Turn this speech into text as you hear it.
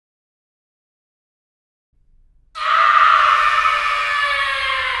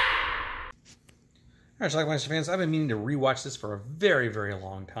Alright, Schlockmeister fans, I've been meaning to rewatch this for a very, very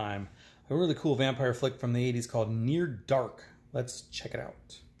long time. A really cool vampire flick from the 80s called Near Dark. Let's check it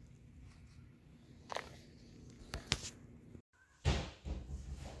out. A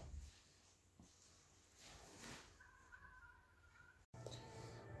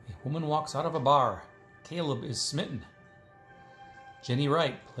woman walks out of a bar. Caleb is smitten. Jenny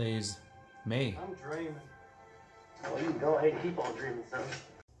Wright plays May. I'm dreaming. Well, you can go ahead and keep on dreaming, son.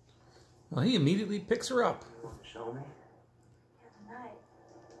 Well, he immediately picks her up. Show me. Yeah, tonight.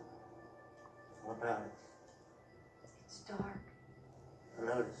 What about it? It's dark. I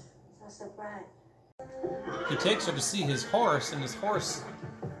noticed. It's not so bright. He takes her to see his horse, and his horse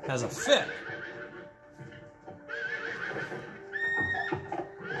has a fit.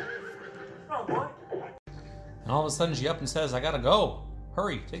 Oh, boy. And all of a sudden she up and says, "I gotta go.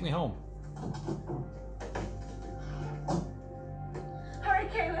 Hurry, take me home." Hurry,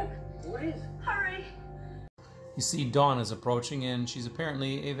 Caleb. What is it? Hurry. You see Dawn is approaching, and she's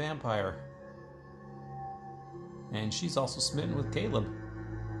apparently a vampire. And she's also smitten with Caleb.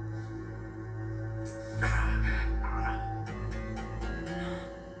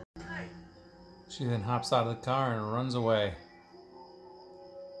 She then hops out of the car and runs away.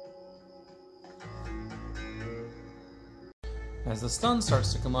 As the sun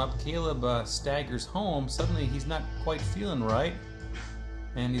starts to come up, Caleb staggers home. Suddenly he's not quite feeling right.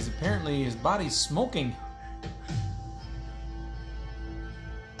 And his body's smoking.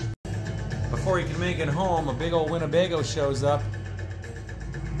 Before he can make it home, a big old Winnebago shows up.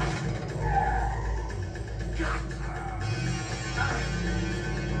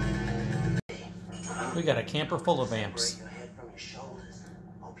 We got a camper full of vamps. Your head from your shoulders.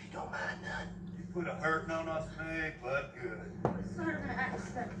 Hope you don't mind none. You put a hurting on us, May, but good. Sort of an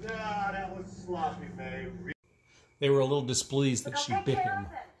accident. Nah, that was sloppy, May. They were a little displeased that she bit him.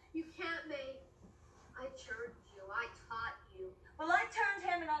 You can't, May. I turned you. I taught you. Well, I turned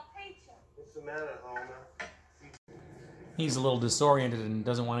him and I'll teach him. What's the matter, Homer? He's a little disoriented and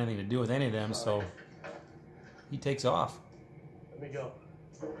doesn't want anything to do with any of them, so he takes off. Let me go.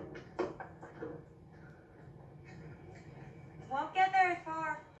 Won't get very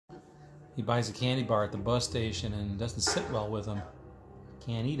far. He buys a candy bar at the bus station and doesn't sit well with him.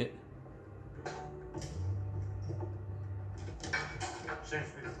 Can't eat it. Seems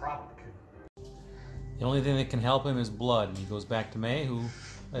to be the problem, kid. The only thing that can help him is blood, and he goes back to May, who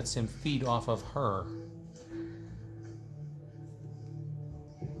lets him feed off of her.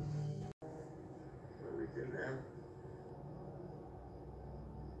 What do we do now?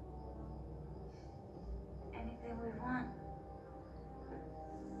 Anything we want.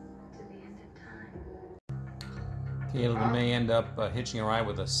 To the end of time. Caleb and May end up hitching a ride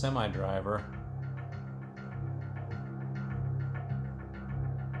with a semi-driver.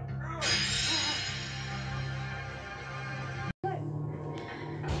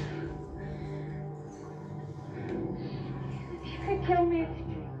 You could kill me if you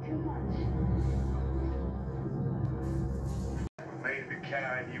drink too much. May be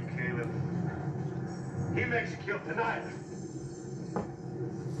carrying you, Caleb. He makes you kill tonight.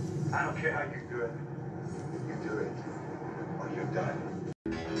 I don't care how you do it. You do it, or you're done.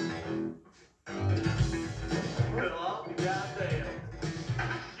 Well, I'll be goddamn.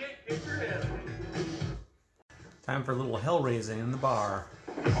 Shit, get your head. Time for a little hell raising in the bar.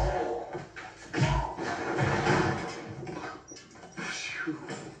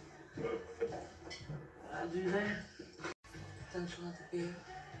 I do that? Don't you want the beer?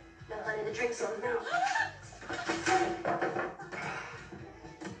 No, honey, the drink's on me.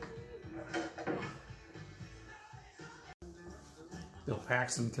 Bill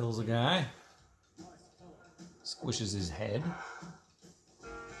Paxton kills a guy. Squishes his head.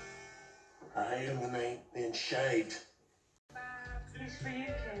 I am when I ain't been shaved. He's for you,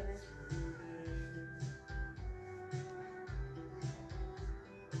 Caleb.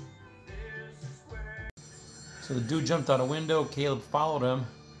 So the dude jumped out a window. Caleb followed him.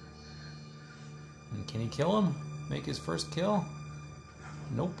 And can he kill him? Make his first kill?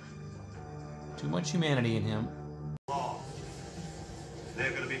 Nope. Too much humanity in him.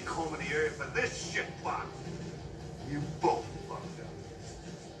 They're gonna be combing the area for this shit box. You both fucked up.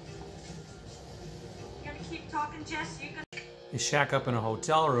 You gonna keep talking, Jess? You gonna... They shack up in a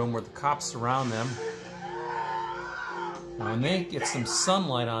hotel room where the cops surround them. Now when they get some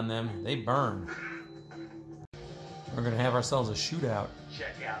sunlight on them, they burn. We're gonna have ourselves a shootout.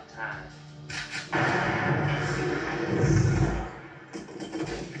 Check out time.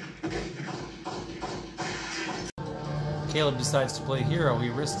 Caleb decides to play hero. He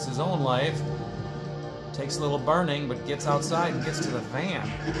risks his own life, takes a little burning, but gets outside and gets to the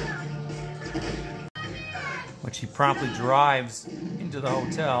van. which he promptly drives into the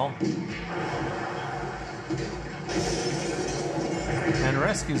hotel and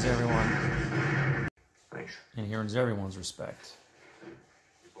rescues everyone. Thanks. And he earns everyone's respect.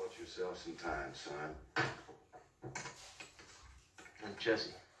 You bought yourself some time, son. And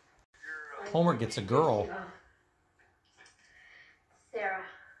Jesse. Homer gets a girl. Sarah.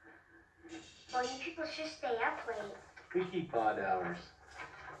 Well, you people should stay up late. We keep odd hours.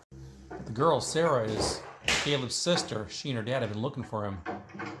 The girl, Sarah, is Caleb's sister. She and her dad have been looking for him.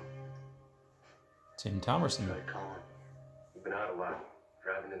 Tim Thomerson. Colin, you've been out a lot,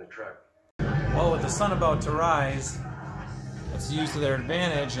 driving in the truck. Well, with the sun about to rise, it's used to their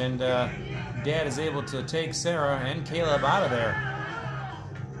advantage, and Dad is able to take Sarah and Caleb out of there.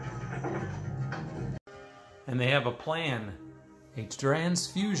 And they have a plan. A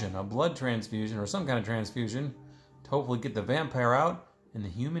transfusion, a blood transfusion, or some kind of transfusion, to hopefully get the vampire out and the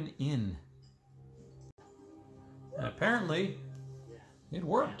human in. And apparently, it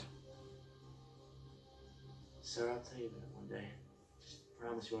worked. Sarah, I'll tell you about it one day. Just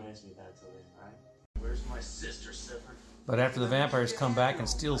promise you won't ask me about it till then, alright? Where's my sister, Sipper? But after the vampires come back and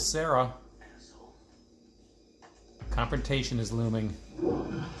steal Sarah, Asshole. confrontation is looming.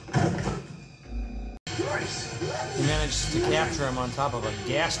 He manages to capture him on top of a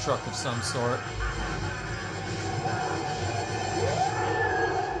gas truck of some sort.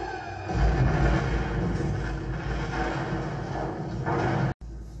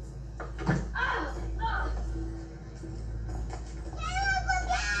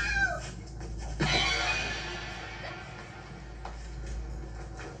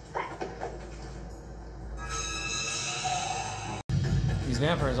 These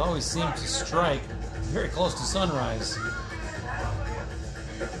vampires always seem to strike very close to sunrise.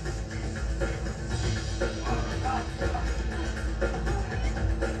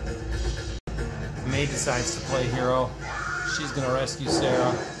 May decides to play hero. She's gonna rescue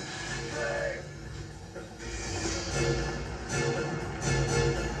Sarah.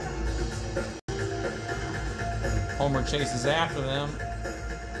 Homer chases after them.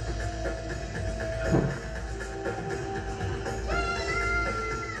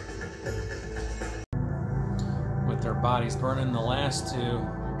 With their bodies burning, the last two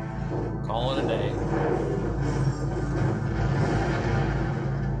call it a day.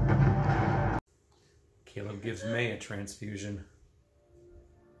 Caleb gives May a transfusion,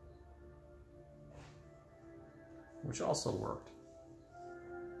 which also worked.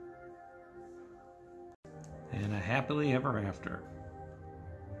 And a happily ever after.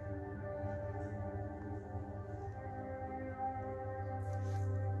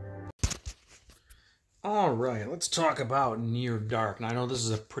 All right, let's talk about Near Dark. And I know this is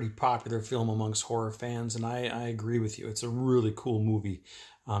a pretty popular film amongst horror fans, and I agree with you. It's a really cool movie.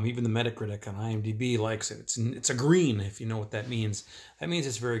 Even the Metacritic on IMDb likes it. It's a green, if you know what that means. That means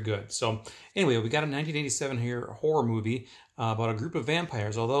it's very good. So anyway, we got a 1987 horror movie about a group of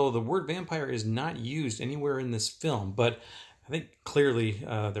vampires, although the word vampire is not used anywhere in this film, but I think clearly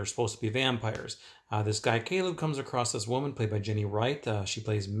they're supposed to be vampires. This guy Caleb comes across this woman played by Jenny Wright. She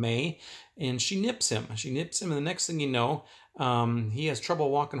plays May, and she nips him. And the next thing you know, he has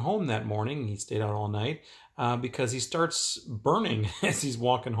trouble walking home that morning. He stayed out all night because he starts burning as he's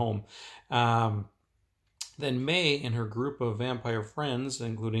walking home. Then May and her group of vampire friends,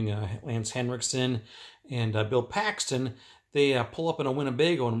 including Lance Henriksen and Bill Paxton, they pull up in a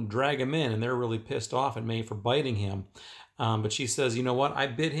Winnebago and drag him in, and they're really pissed off at May for biting him. But she says, you know what, I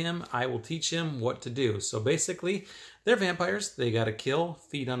bit him, I will teach him what to do. So basically, they're vampires. They got to kill,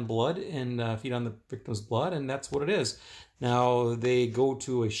 feed on blood, and feed on the victim's blood, and that's what it is. Now, they go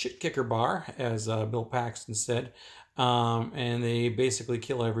to a shit-kicker bar, as Bill Paxton said, and they basically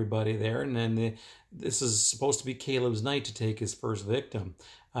kill everybody there. And then this is supposed to be Caleb's night to take his first victim.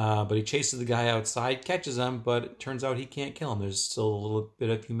 But he chases the guy outside, catches him, but it turns out he can't kill him. There's still a little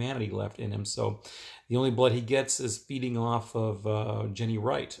bit of humanity left in him. So the only blood he gets is feeding off of Jenny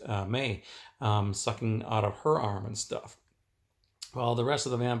Wright, May, sucking out of her arm and stuff. Well, the rest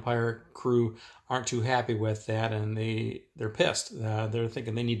of the vampire crew aren't too happy with that, and they're pissed. They're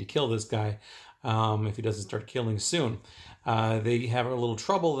thinking they need to kill this guy if he doesn't start killing soon. They have a little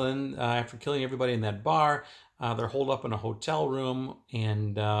trouble then after killing everybody in that bar. They're holed up in a hotel room,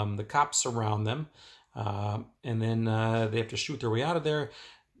 and the cops surround them. And then they have to shoot their way out of there.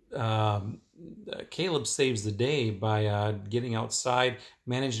 Caleb saves the day by getting outside,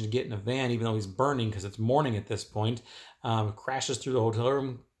 managing to get in a van, even though he's burning because it's morning at this point. Crashes through the hotel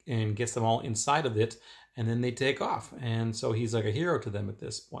room and gets them all inside of it, and then they take off. And so he's like a hero to them at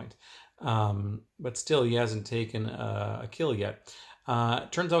this point. But still, he hasn't taken a kill yet.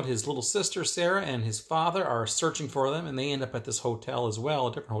 Turns out his little sister, Sarah, and his father are searching for them, and they end up at this hotel as well,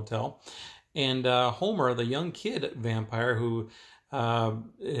 a different hotel. And Homer, the young kid vampire who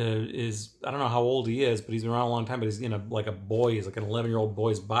is, I don't know how old he is, but he's been around a long time, but he's in like a boy, he's like an 11-year-old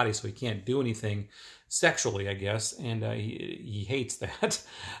boy's body, so he can't do anything sexually, I guess, and he hates that.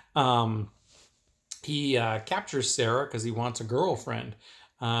 He captures Sarah because he wants a girlfriend.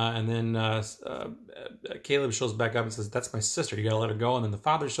 And then Caleb shows back up and says, "That's my sister, you gotta let her go." And then the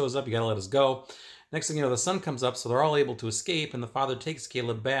father shows up, "You gotta let us go." Next thing you know, the sun comes up, so they're all able to escape, and the father takes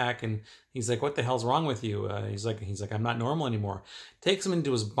Caleb back, and he's like, "What the hell's wrong with you?" He's like, "I'm not normal anymore." Takes him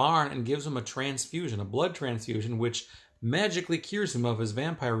into his barn and gives him a transfusion, a blood transfusion, which magically cures him of his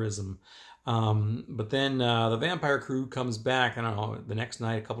vampirism. But then the vampire crew comes back, I don't know, the next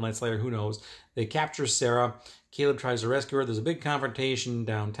night, a couple nights later, who knows. They capture Sarah. Caleb tries to rescue her. There's a big confrontation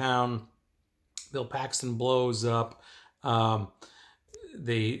downtown. Bill Paxton blows up.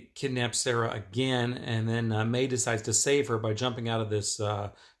 They kidnap Sarah again, and then May decides to save her by jumping out of this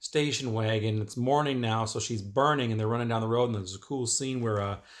station wagon. It's morning now, so she's burning, and they're running down the road, and there's a cool scene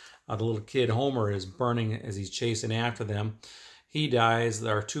where the little kid, Homer, is burning as he's chasing after them. He dies.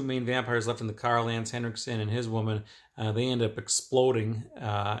 There are two main vampires left in the car, Lance Henriksen and his woman. They end up exploding,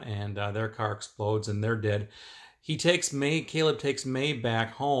 and their car explodes, and they're dead. Caleb takes May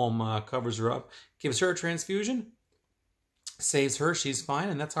back home, covers her up, gives her a transfusion, saves her, she's fine,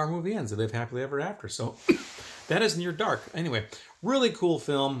 and that's how our movie ends. They live happily ever after. So that is Near Dark. Anyway, really cool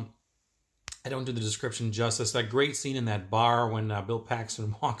film. I don't do the description justice. That great scene in that bar when Bill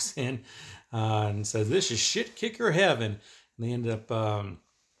Paxton walks in and says, "This is shit kicker heaven." And they end up,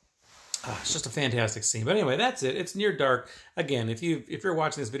 it's just a fantastic scene. But anyway, that's it. It's Near Dark. Again, if you're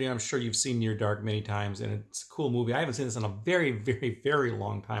watching this video, I'm sure you've seen Near Dark many times, and it's a cool movie. I haven't seen this in a very, very, very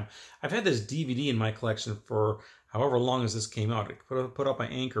long time. I've had this DVD in my collection for however long as this came out. It put up by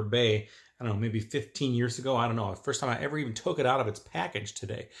Anchor Bay, I don't know, maybe 15 years ago. I don't know. First time I ever even took it out of its package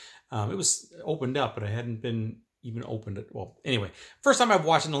today. It was opened up, but I hadn't been even opened it. Well, anyway, first time I've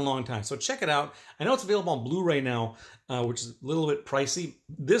watched it in a long time. So check it out. I know it's available on Blu-ray now, which is a little bit pricey.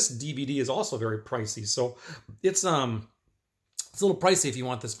 This DVD is also very pricey. So it's a little pricey if you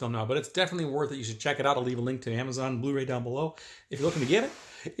want this film now, but it's definitely worth it. You should check it out. I'll leave a link to Amazon Blu-ray down below if you're looking to get it.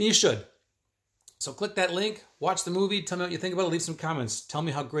 And you should. So click that link, watch the movie, tell me what you think about it, leave some comments. Tell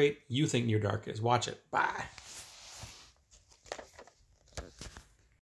me how great you think Near Dark is. Watch it. Bye.